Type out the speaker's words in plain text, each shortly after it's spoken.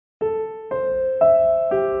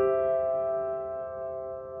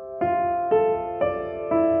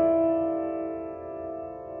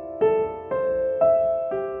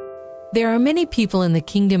There are many people in the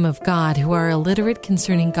kingdom of God who are illiterate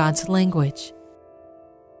concerning God's language.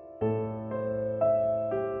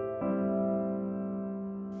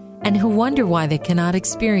 And who wonder why they cannot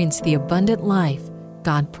experience the abundant life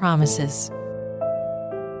God promises.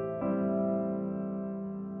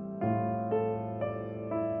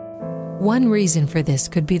 One reason for this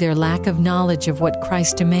could be their lack of knowledge of what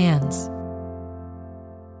Christ demands.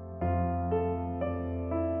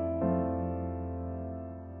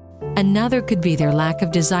 Another could be their lack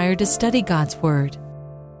of desire to study God's Word.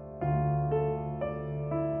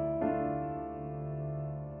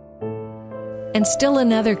 And still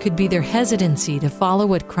another could be their hesitancy to follow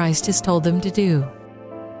what Christ has told them to do.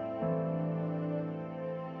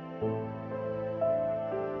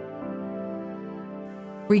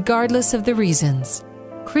 Regardless of the reasons,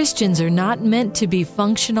 Christians are not meant to be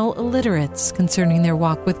functional illiterates concerning their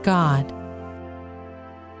walk with God.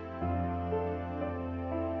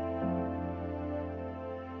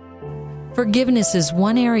 Forgiveness is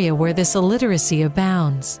one area where this illiteracy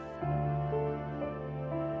abounds.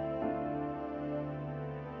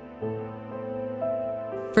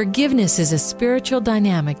 Forgiveness is a spiritual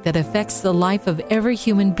dynamic that affects the life of every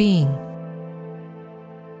human being.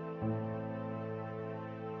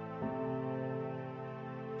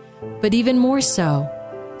 But even more so,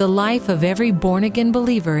 the life of every born-again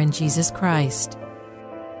believer in Jesus Christ.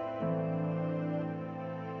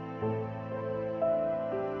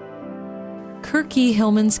 Kirk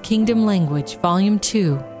Hillman's Kingdom Language, Volume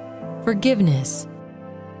 2, Forgiveness.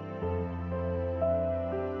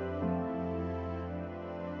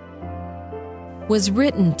 Was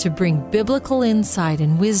written to bring biblical insight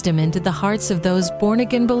and wisdom into the hearts of those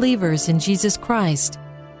born-again believers in Jesus Christ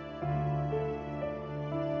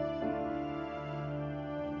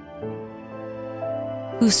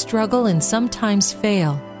who struggle and sometimes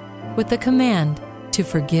fail with the command to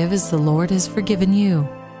forgive as the Lord has forgiven you.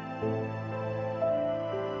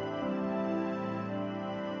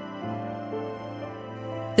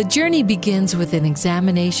 The journey begins with an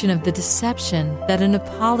examination of the deception that an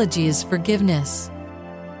apology is forgiveness.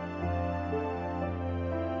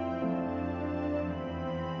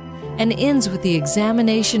 And ends with the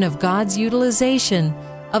examination of God's utilization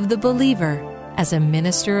of the believer as a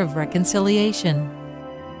minister of reconciliation.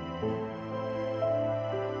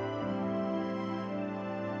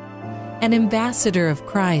 An ambassador of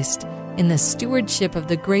Christ in the stewardship of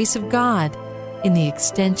the grace of God in the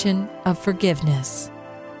extension of forgiveness.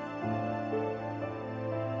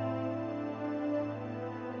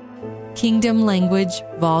 Kingdom Language,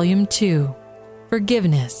 Volume 2,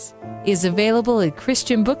 Forgiveness, is available at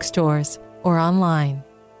Christian bookstores or online.